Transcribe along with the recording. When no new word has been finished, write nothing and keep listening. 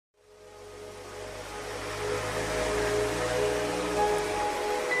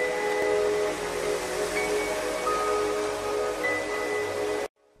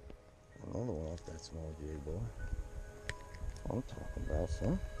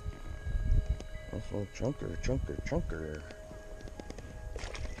huh? Nice little chunker.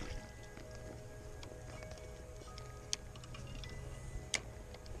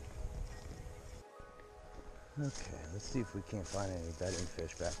 Okay, let's see if we can't find any bedding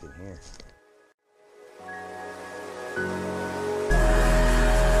fish back in here.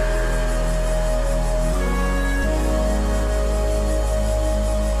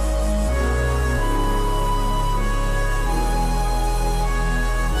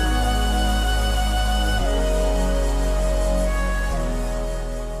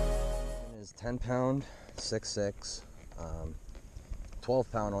 It is 10 pound, 6.6,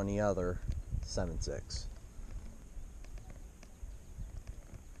 12 pound on the other, 7.6.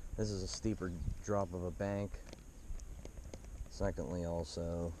 This is a steeper drop of a bank. Secondly,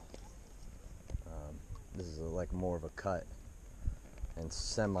 also, this is like more of a cut and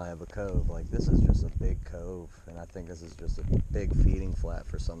semi of a cove. Like this is just a big cove, and I think this is just a big feeding flat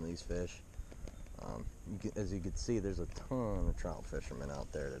for some of these fish. As you can see, there's a ton of trout fishermen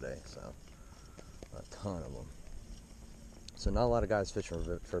out there today, so a ton of them. So not a lot of guys fishing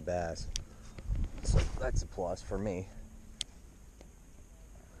for bass, so that's a plus for me.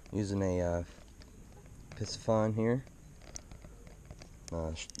 Using a Bassin here,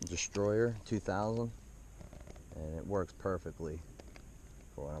 Destroyer 2000, and it works perfectly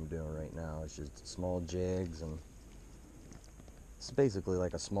for what I'm doing right now. It's just small jigs, and it's basically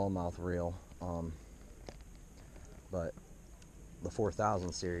like a smallmouth reel, but the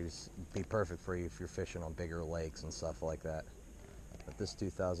 4000 series would be perfect for you if you're fishing on bigger lakes and stuff like that. But this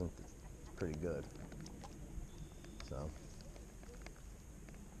 2000 is pretty good. So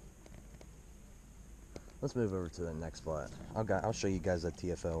let's move over to the next spot. I'll show you guys that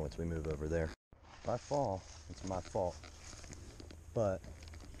TFO once we move over there. If I fall, it's my fault. But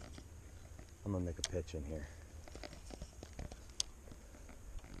I'm gonna make a pitch in here.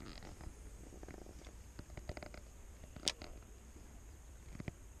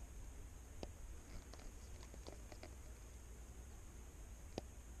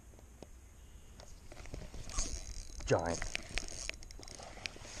 Giant.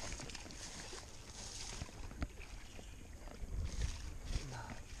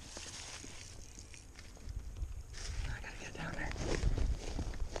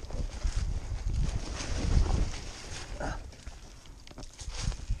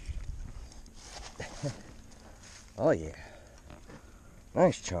 Oh yeah,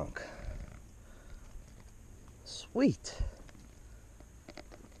 nice chunk. Sweet.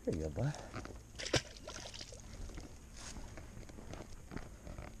 There you go, bud.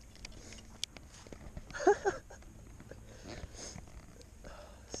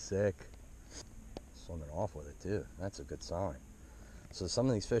 Sick. Swimming off with it too. That's a good sign. So some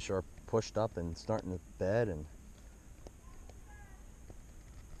of these fish are pushed up and starting to bed, and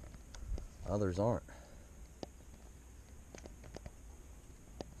others aren't.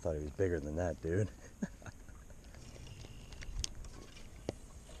 Thought he was bigger than that, dude.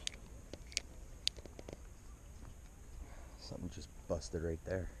 Something just busted right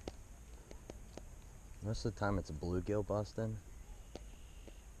there. Most of the time it's a bluegill busting,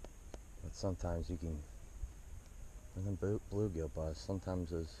 but sometimes you can, when the bluegill bust, sometimes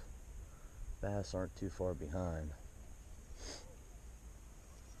those bass aren't too far behind.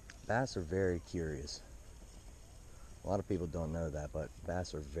 Bass are very curious. A lot of people don't know that, but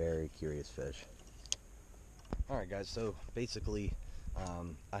bass are very curious fish. Alright guys, so basically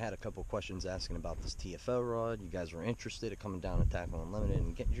I had a couple questions asking about this TFO rod. You guys were interested in coming down to Tackle Unlimited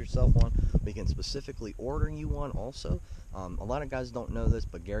and getting yourself one. We can specifically order you one also. A lot of guys don't know this,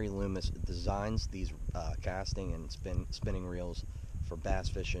 but Gary Loomis designs these casting and spinning reels for bass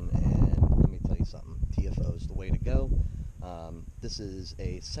fishing, and let me tell you something, TFO is the way to go. This is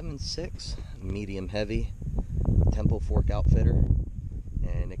a 7.6 medium heavy tempo fork outfitter,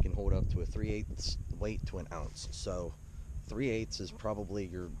 and it can hold up to a 3/8 weight to an ounce. So 3/8 is probably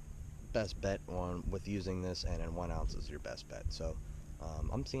your best bet with using this, and then 1 ounce is your best bet. So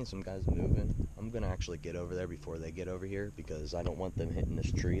I'm seeing some guys moving. I'm gonna actually get over there before they get over here, because I don't want them hitting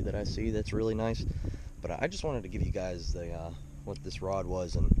this tree that I see that's really nice. But I just wanted to give you guys the what this rod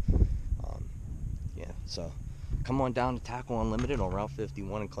was, and yeah, so come on down to Tackle Unlimited on Route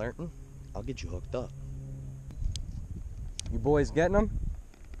 51 in Clairton. I'll get you hooked up. You boys getting them?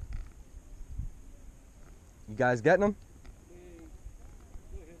 You guys getting them?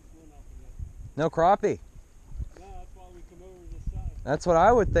 No crappie? No, that's why we come over this side. That's what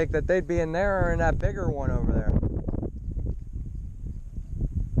I would think, that they'd be in there or in that bigger one over there.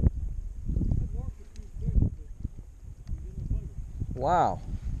 Wow.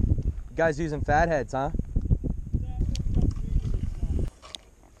 You guys using fat heads, huh?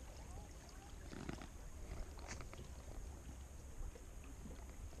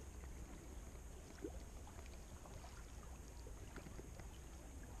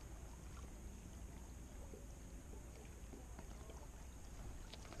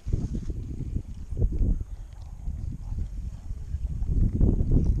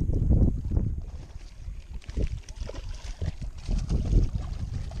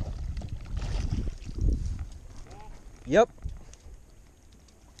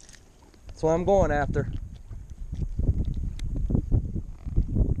 That's what I'm going after.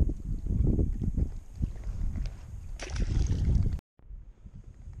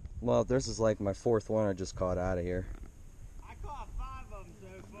 Well, this is like my 4th one I just caught out of here. I caught 5 of them so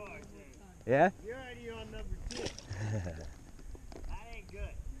far, so. Yeah? You're already on number 2. That ain't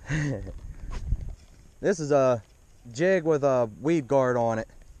good. This is a jig with a weed guard on it.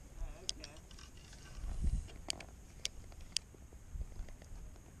 Oh, okay.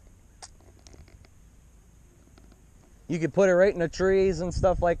 You can put it right in the trees and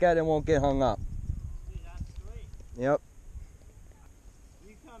stuff like that, it won't get hung up. Dude, that's sweet. Yep.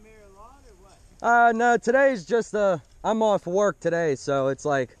 You come here a lot or what? No, today's just I'm off work today, so it's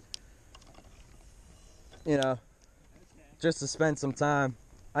like, you know, Okay. just to spend some time.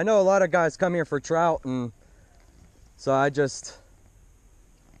 I know a lot of guys come here for trout, and so I just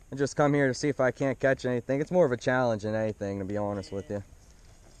come here to see if I can't catch anything. It's more of a challenge than anything, to be honest with you.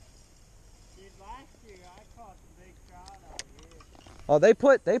 Dude, last year I caught some big trout out here. Oh, they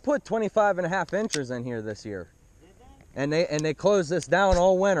put 25.5 inches in here this year. Did they? And they closed this down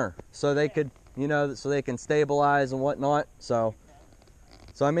all winter so they could, you know, so they can stabilize and whatnot. So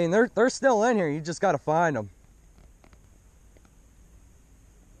I mean, they're still in here. You just got to find them.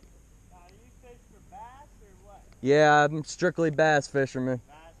 Now, do you fish for bass or what? Yeah, I'm strictly bass fisherman.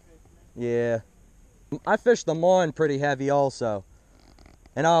 Bass fisherman? Yeah, I fish the Mon pretty heavy also,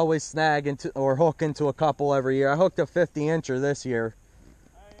 and I always snag into or hook into a couple every year. I hooked a 50-incher this year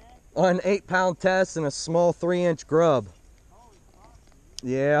Oh, yeah? on an 8-pound test and a small 3-inch grub. Holy fuck,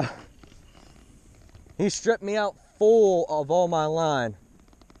 Yeah. He stripped me out full of all my line.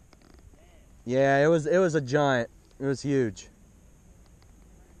 Yeah, it was a giant. It was huge.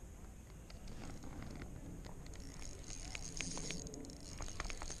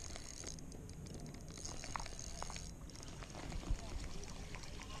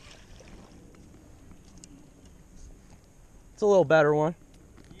 It's a little better one.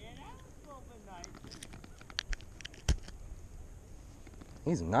 yeah, that was a little bit nice.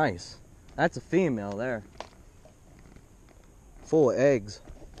 He's nice. That's a female there. Full of eggs.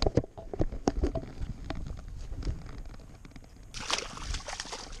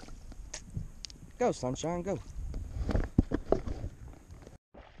 Go, sunshine, go.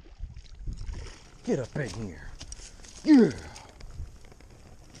 Get up in here. Yeah.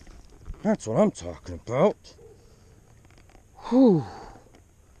 That's what I'm talking about. Whew.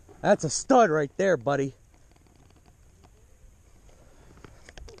 That's a stud right there, buddy.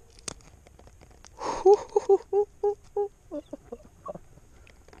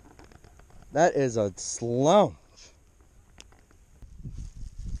 That is a slump.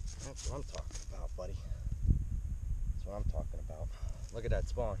 That's what I'm talking about, buddy. That's what I'm talking about. Look at that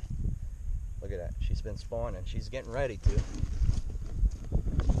spawn. Look at that. She's been spawning. She's getting ready to.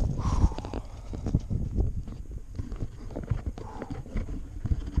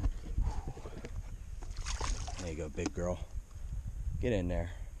 There you go, big girl. Get in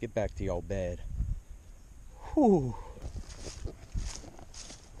there. Get back to your bed. Whew.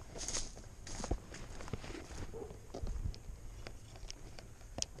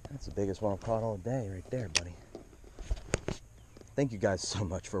 That's the biggest one I've caught all day right there, buddy. Thank you guys so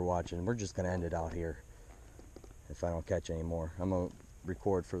much for watching. We're just going to end it out here if I don't catch any more. I'm going to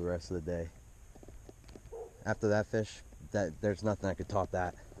record for the rest of the day. After that fish, there's nothing that could top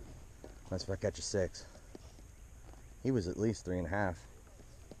that. Unless if I catch a 6. He was at least 3.5.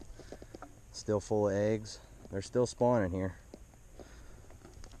 Still full of eggs. They're still spawning here.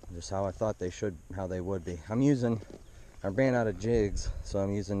 Just how I thought how they would be. I ran out of jigs, so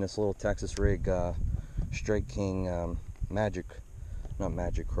I'm using this little Texas rig Straight King not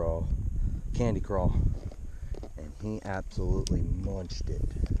magic crawl, candy crawl. And he absolutely munched it.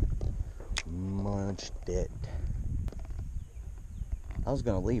 Munched it. I was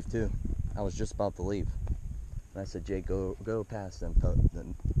gonna leave too. I was just about to leave. And I said, Jay, go past them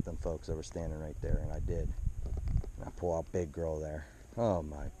folks that were standing right there, and I did. And I pull out big girl there. Oh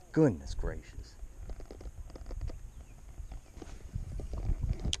my goodness gracious.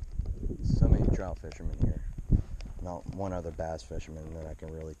 So many trout fishermen here. Not one other bass fisherman that I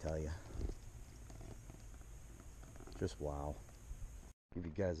can really tell you. Just wow. Give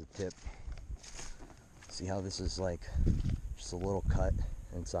you guys a tip. See how this is like just a little cut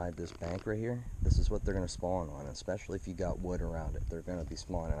inside this bank right here? This is what they're going to spawn on, especially if you got wood around it. They're going to be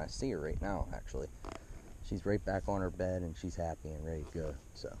spawning. I see her right now, actually. She's right back on her bed, and she's happy and ready to go.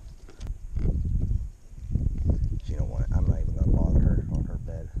 So, she don't want it. I'm not even going to bother her on her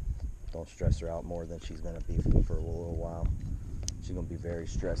bed. Don't stress her out more than she's going to be for a little while. She's going to be very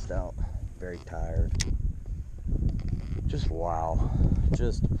stressed out, very tired. Just wow.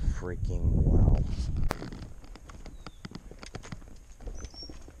 Just freaking wow.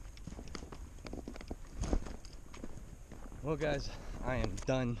 Well guys, I am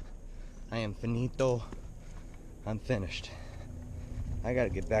done. I am finito. I'm finished. I gotta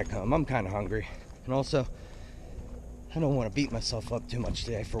get back home. I'm kind of hungry. And also, I don't want to beat myself up too much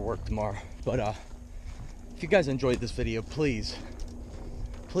today for work tomorrow. But if you guys enjoyed this video, please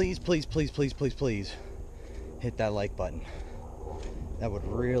hit that like button. That would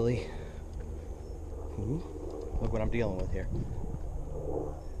really... Ooh, look what I'm dealing with here.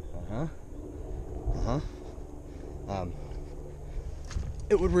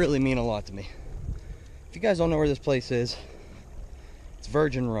 It would really mean a lot to me. If you guys don't know where this place is, it's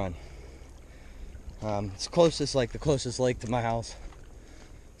Virgin Run. It's closest, like the closest lake to my house.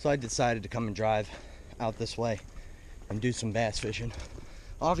 So I decided to come and drive out this way and do some bass fishing.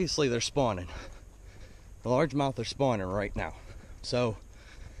 Obviously they're spawning. The largemouth are spawning right now. So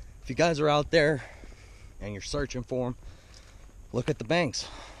if you guys are out there and you're searching for them, look at the banks.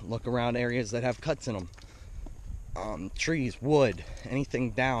 Look around areas that have cuts in them. Trees, wood,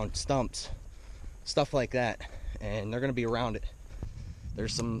 anything down, stumps, stuff like that, and they're gonna be around it.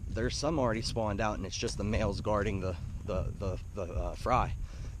 There's some already spawned out, and it's just the males guarding the fry.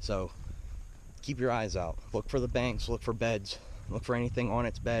 So keep your eyes out. Look for the banks, look for beds, look for anything on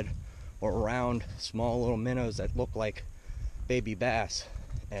its bed or around small little minnows that look like baby bass,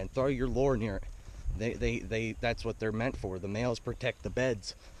 and throw your lure near it. That's what they're meant for. The males protect the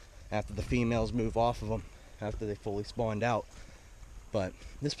beds after the females move off of them, after they fully spawned out. But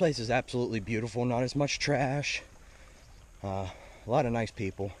this place is absolutely beautiful. Not as much trash. A lot of nice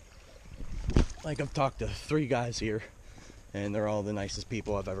people. Like, I've talked to 3 guys here, and they're all the nicest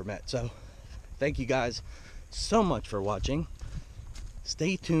people I've ever met. So thank you guys so much for watching.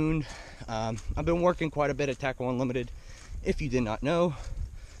 Stay tuned. I've been working quite a bit at Tackle Unlimited. If you did not know,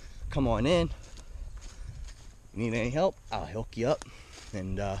 come on in. Need any help, I'll hook you up.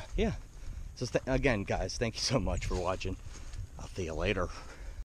 And yeah. So again, guys, thank you so much for watching. I'll see you later.